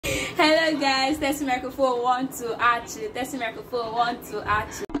guys, testing microphone 1 2 action. Testing microphone 1 2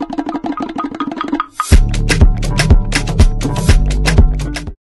 action.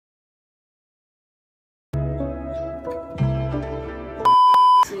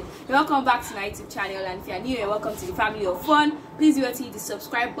 Welcome back to my YouTube channel, and if you are new, welcome to the family of fun. Please do hit the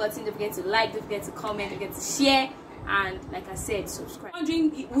subscribe button. Don't forget to like, don't forget to comment, don't forget to share, and like I said, subscribe.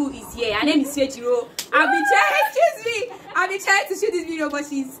 Wondering who is here? Her name is Fejiro. I've been trying to shoot this video, but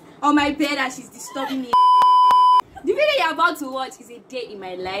she's on my bed and she's disturbing me. The video you're about to watch is a day in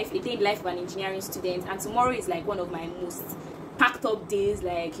my life, a day in the life of an engineering student, and tomorrow is like one of my most packed up days,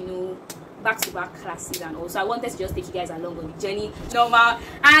 like, you know, back-to-back classes and all. So I wanted to just take you guys along on the journey, normal.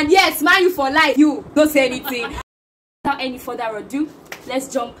 And yes, man, you for life. You don't say anything. Without any further ado,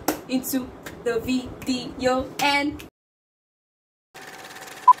 let's jump into the video. And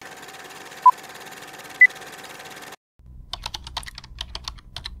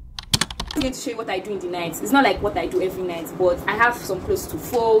I'm going to show you what I do in the night. It's not like what I do every night, but I have some clothes to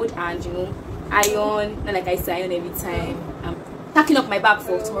fold and, you know, iron. Not like I say iron every time. Packing up my bag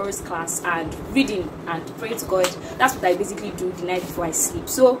for tomorrow's class and reading and praying to God. That's what I basically do the night before I sleep.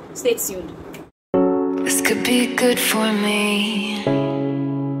 So stay tuned. This could be good for me.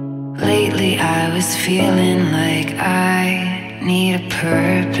 Lately I was feeling like I need a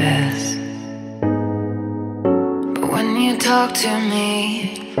purpose, but when you talk to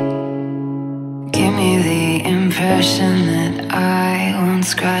me, give me the impression that I won't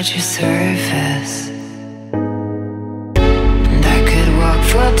scratch your surface.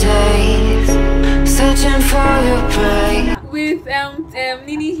 For days, searching for your prey. With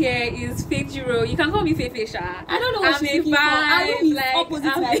Nini here is Fejiro. You can call me Fefe-sha. I don't know what she's looking for. I don't like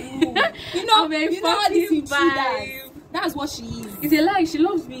opposite my room. You know how this vibe. That's what she is. It's a lie. She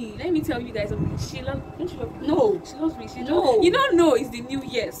loves me. Let me tell you guys something. She loves me. No, she loves me. She no. You don't know it's the new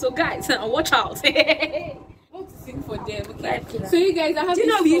year. So guys, watch out. I want to sing for them. Okay. So you guys, I have. Do you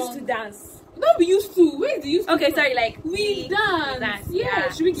know we used to dance? No, we used to. Where is the used to? Okay, sorry, like we dance. Yeah.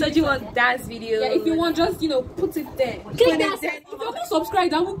 Should we? So do you want dance video? Yeah, if you want, just, you know, put it there. Click that. If you don't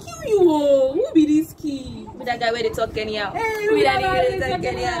subscribe, I will kill you. Oh, who be this kid? With that guy where they talk anyhow. Hey, with that guy where they talk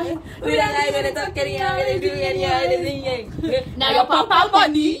anyhow. With that guy where they talk anyhow. They do anyhow. Now your papa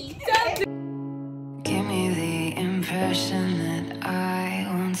money. Give me the impression that I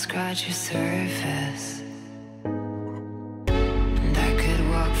won't scratch your surface.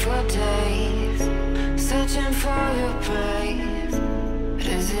 For days, searching for your praise, but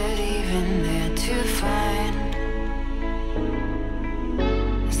is it even there to find?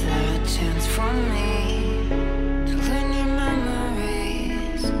 Is there a chance for me to learn your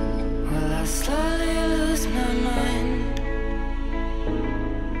memories? Will I slowly lose my mind?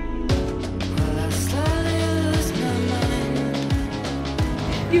 Will I slowly lose my mind?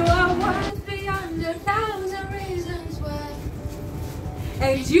 You are one beyond 1,000 reasons why.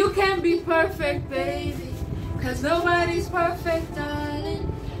 And you can be perfect, baby, cause nobody's perfect,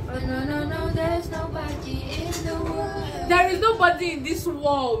 darling. But no, there's nobody in the world. There is nobody in this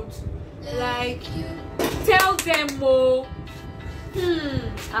world like you. Tell them, Mo.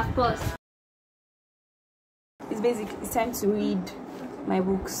 Of course. It's time to read my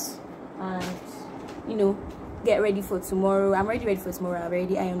books and, you know, get ready for tomorrow. I'm already ready for tomorrow. I've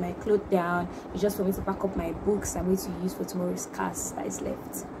already ironed my clothes down. It's just for me to pack up my books I'm going to use for tomorrow's class that is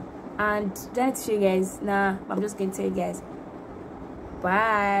left. And then to show you guys, I'm just going to tell you guys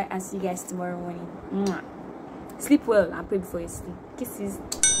bye and see you guys tomorrow morning. Mwah. Sleep well and pray before you sleep. Kisses.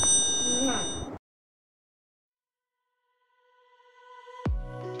 Mwah.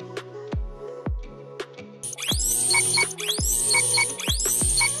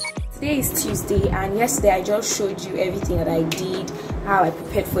 Today is Tuesday, and yesterday I just showed you everything that I did, how I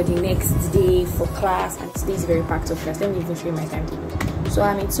prepared for the next day for class, and today is very packed up class. Let me even show you my timetable. So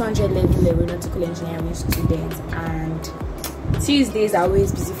I'm a 200 level aeronautical engineering student, and Tuesdays are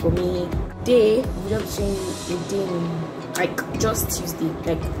always busy for me. Today we'll just showing you a day like just Tuesday,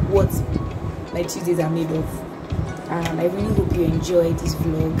 like what my Tuesdays are made of. And I really hope you enjoy this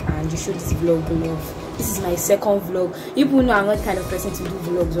vlog and you show this vlog love. This is my second vlog. People know I'm not the kind of person to do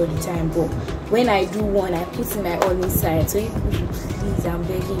vlogs all the time, but when I do one, I put in my all inside. So if you please, I'm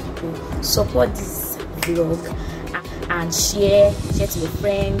begging people, support this vlog and share to your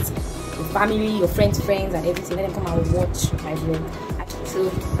friends, your family, your friends' friends, and everything. Let them come and watch my vlog. So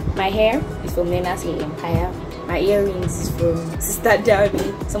my hair is from Nena's Hair Empire. My earrings is from Sister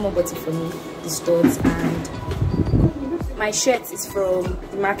Darby. Someone bought it for me, the studs, and my shirt is from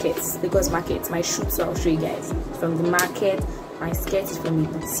the market, Lagos Market. My shoes, so I'll show you guys, from the market. My skirt is from a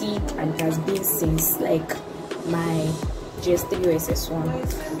boutique, and it has been since like my GS3 or SS1.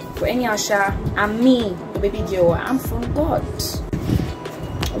 But anyhow, I'm me, the baby girl. I'm from God.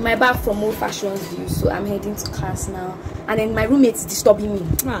 My bag from Old Fashioned View, so I'm heading to class now. And then my roommate is disturbing me.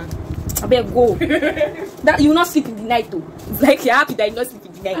 I better go. That you will not sleep in the night though. It's like you're happy that you not sleep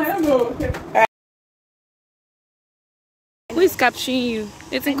in the night. I don't know. Who is capturing you?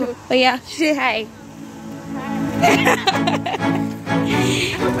 Oh yeah, say hi. I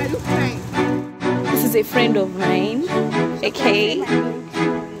hope I look fine. This is a friend of mine. Okay.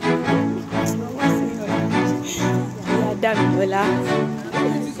 Yeah, Niniola.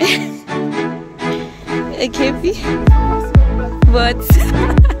 Okay, but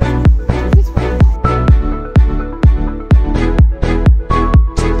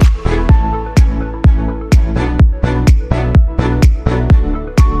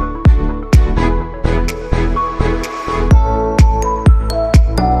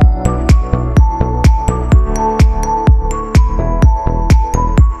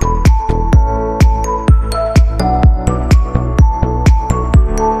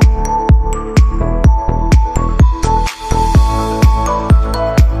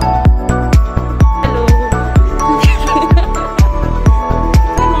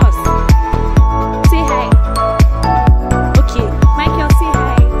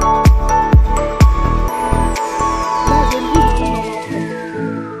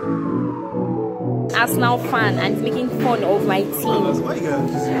Arsenal fan and is making fun of my team.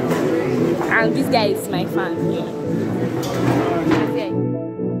 And this guy is my fan.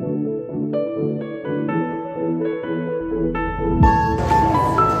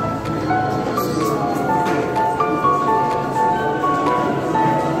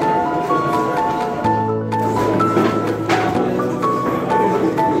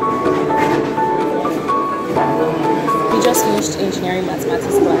 Just finished engineering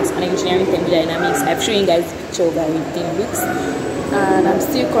mathematics class and engineering thermodynamics. I've shown you guys a picture of how it looks, and I'm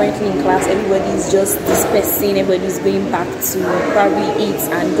still currently in class. Everybody's just dispersing, everybody's going back to probably eat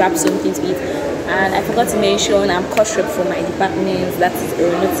and grab something to eat. And I forgot to mention I'm course rep for my department, that is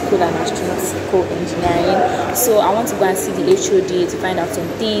aeronautical and astronautical engineering. So I want to go and see the HOD to find out some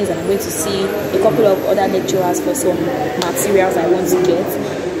things, and I'm going to see a couple of other lecturers for some materials I want to get.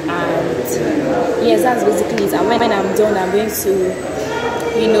 And yes, that's basically it. And when I'm done, I'm going to,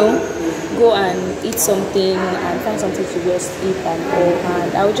 you know, go and eat something and find something to just eat and all.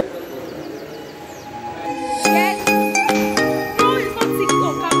 And I will just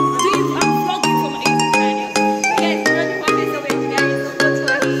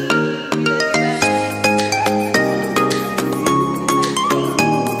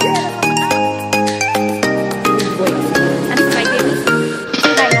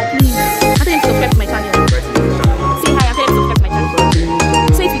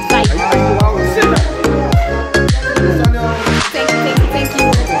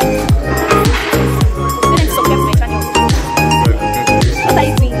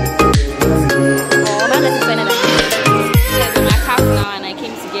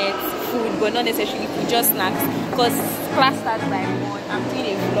snacks because class starts by 1. I'm doing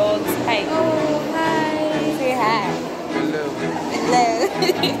a vlog. Hi. Oh, hi. Say hi. Hello. Hello.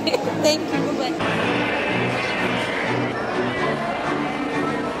 Thank you. Bye-bye.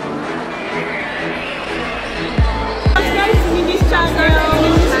 Subscribe to Mini's channel.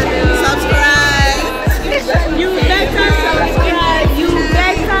 Subscribe. You better subscribe. You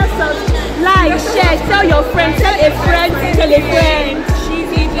better subscribe. Like, share, tell your friends, tell a friend, tell a friend.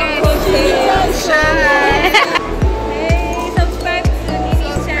 Hey, subscribe to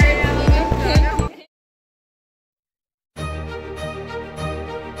Nini's channel.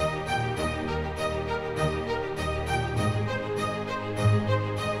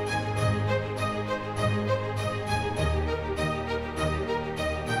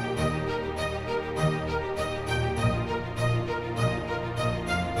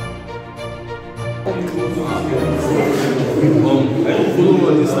 I don't follow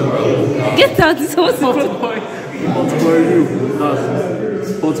on Instagram. Get out, this was Hotboy you.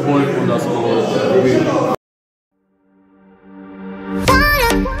 That's Hotboy_.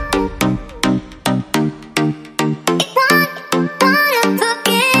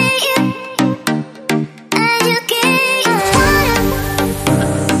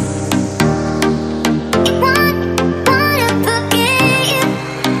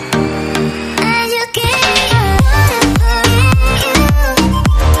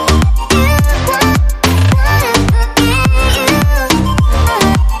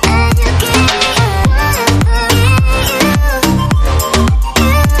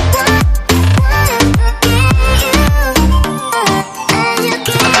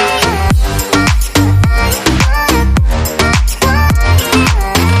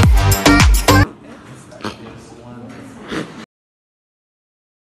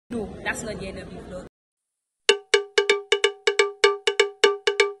 that's not the end of the vlog.